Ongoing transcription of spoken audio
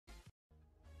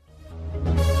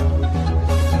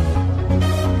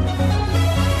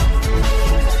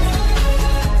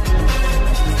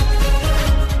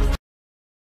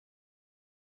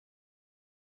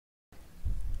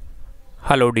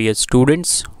Hello dear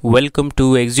students, welcome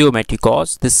to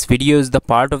Axiomatikos. This video is the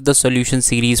part of the solution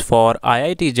series for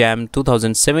IIT-JAM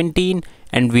 2017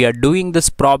 and we are doing this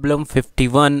problem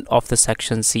 51 of the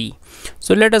section C.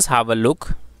 So let us have a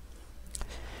look.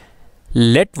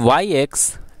 Let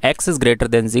yx, x is greater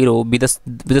than 0 be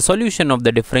the solution of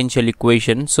the differential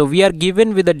equation. So we are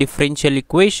given with a differential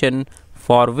equation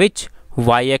for which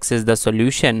yx is the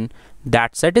solution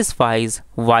that satisfies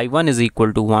y1 is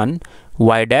equal to 1,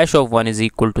 y dash of 1 is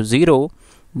equal to 0,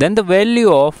 then the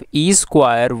value of e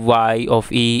square y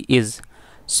of e is.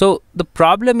 So the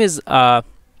problem is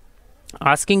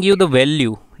asking you the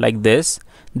value like this.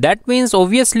 That means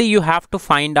obviously you have to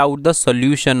find out the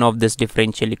solution of this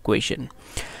differential equation.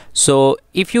 So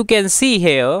if you can see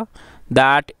here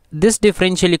that this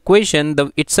differential equation,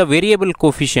 it's a variable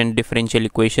coefficient differential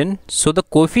equation, so the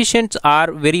coefficients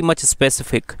are very much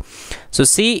specific. So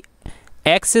see,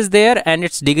 x is there and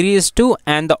its degree is 2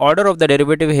 and the order of the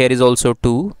derivative here is also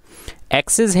 2.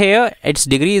 X is here, its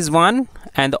degree is 1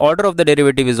 and the order of the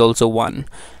derivative is also 1.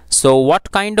 So what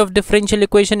kind of differential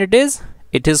equation it is?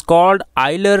 It is called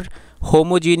Euler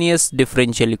homogeneous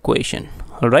differential equation.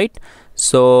 Alright,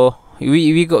 so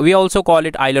we also call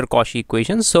it Euler Cauchy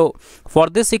equation. So for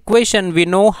this equation we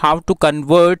know how to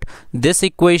convert this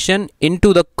equation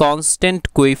into the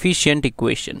constant coefficient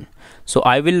equation. So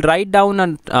I will write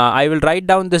down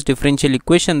this differential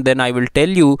equation, then I will tell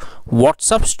you what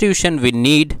substitution we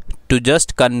need to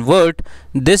just convert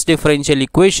this differential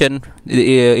equation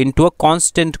into a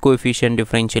constant coefficient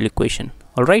differential equation.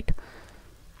 All right.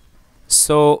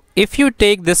 So if you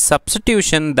take this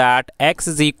substitution that x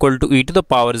is equal to e to the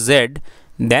power z,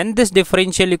 then this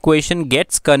differential equation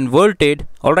gets converted.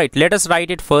 All right, let us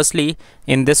write it firstly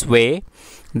in this way,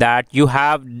 that you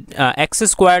have x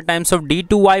square times of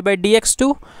d2y by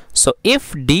dx2. So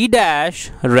if d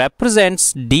dash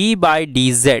represents d by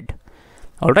dz,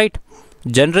 all right,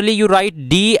 generally you write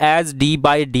d as d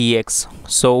by dx.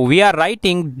 So we are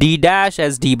writing d dash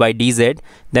as d by dz.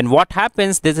 Then what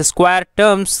happens, this square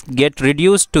terms get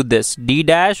reduced to this d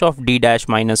dash of d dash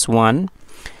minus 1,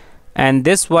 and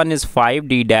this one is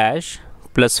 5d dash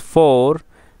plus 4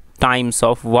 times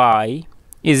of y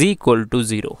is equal to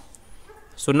 0.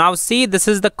 So now see, this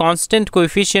is the constant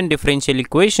coefficient differential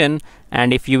equation,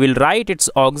 and if you will write its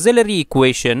auxiliary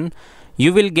equation,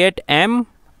 you will get m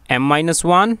minus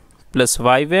 1 plus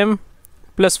 5m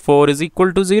plus 4 is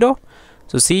equal to 0.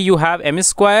 So see, you have m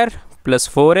square plus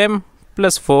 4m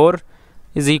plus 4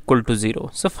 is equal to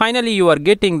 0. So finally you are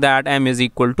getting that m is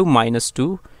equal to minus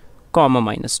 2 comma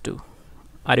minus 2.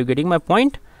 Are you getting my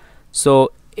point?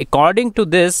 So according to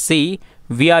this, see,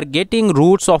 we are getting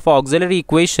roots of auxiliary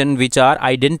equation which are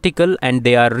identical and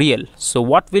they are real. So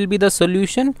what will be the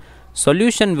solution?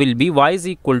 Solution will be y is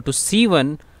equal to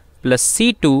c1 plus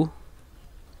c2.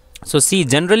 So see,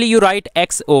 generally you write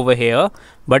x over here,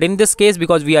 but in this case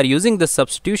because we are using the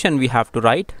substitution we have to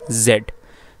write z.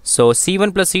 So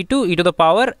c1 plus c2 e to the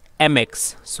power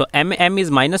mx. So m is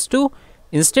minus 2.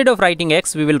 Instead of writing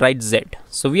x we will write z.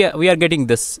 So we are getting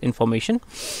this information.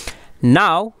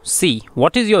 Now see,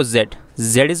 what is your z?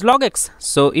 Z is log x.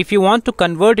 So if you want to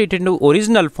convert it into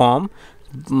original form,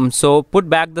 so put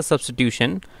back the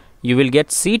substitution, you will get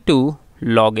c2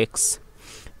 log x.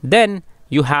 Then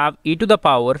you have e to the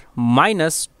power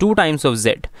minus 2 times of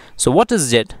z. So what is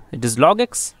z? It is log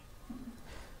x.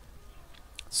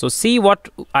 So see what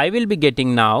I will be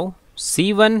getting now,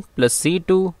 c1 plus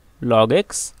c2 log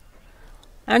x,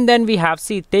 and then we have,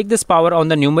 see, take this power on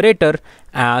the numerator,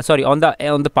 on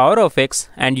the power of x,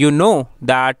 and you know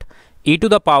that e to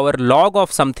the power log of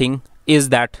something is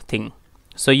that thing.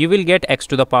 So you will get x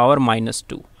to the power minus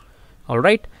 2. All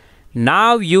right.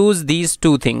 Now use these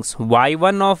two things,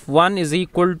 y1 of 1 is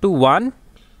equal to 1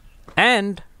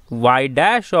 and y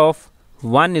dash of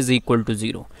 1 is equal to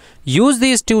 0. Use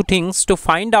these two things to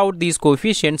find out these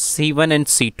coefficients c1 and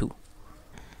c2.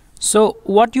 So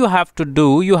what you have to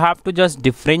do, you have to just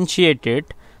differentiate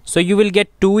it. So you will get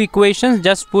two equations,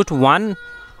 just put one,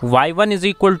 y1 is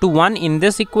equal to 1 in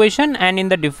this equation, and in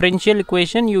the differential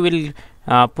equation you will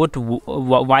put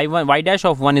y dash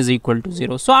of 1 is equal to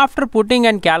 0. So after putting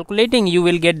and calculating you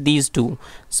will get these two.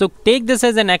 So take this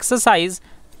as an exercise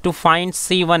to find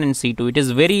c1 and c2. It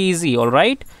is very easy. All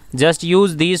right, just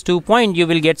use these 2 points, you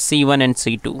will get c1 and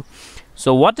c2.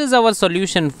 So what is our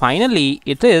solution finally?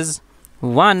 It is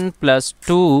 1 plus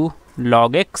 2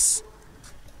 log x,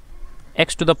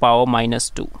 x to the power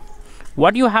minus 2.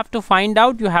 What you have to find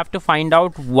out? You have to find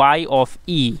out y of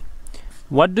e.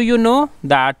 What do you know?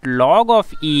 That log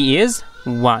of e is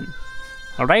 1.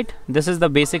 All right, this is the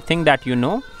basic thing that you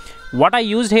know. What I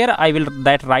used here, I will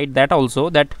write that also,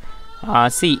 that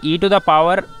see, e to the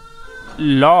power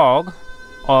log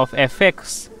of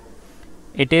fx,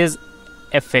 it is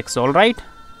fx. All right,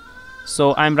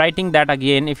 so I'm writing that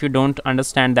again. If you don't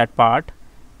understand that part,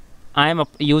 I am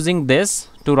using this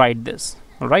to write this.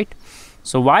 All right,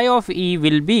 so y of e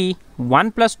will be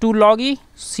 1 plus 2 log e.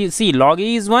 See, log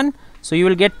e is 1, so you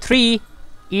will get 3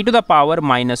 e to the power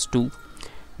minus 2.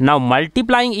 Now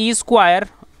multiplying e square,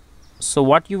 so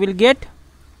what you will get?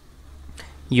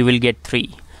 You will get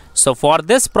 3. So for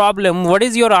this problem, what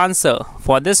is your answer?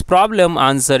 For this problem,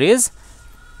 answer is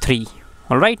 3.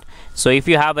 All right, so if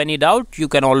you have any doubt, you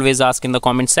can always ask in the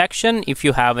comment section. If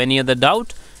you have any other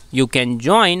doubt, you can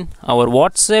join our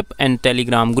WhatsApp and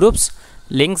Telegram groups.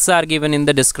 Links are given in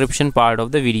the description part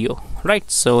of the video. Right,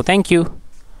 so thank you.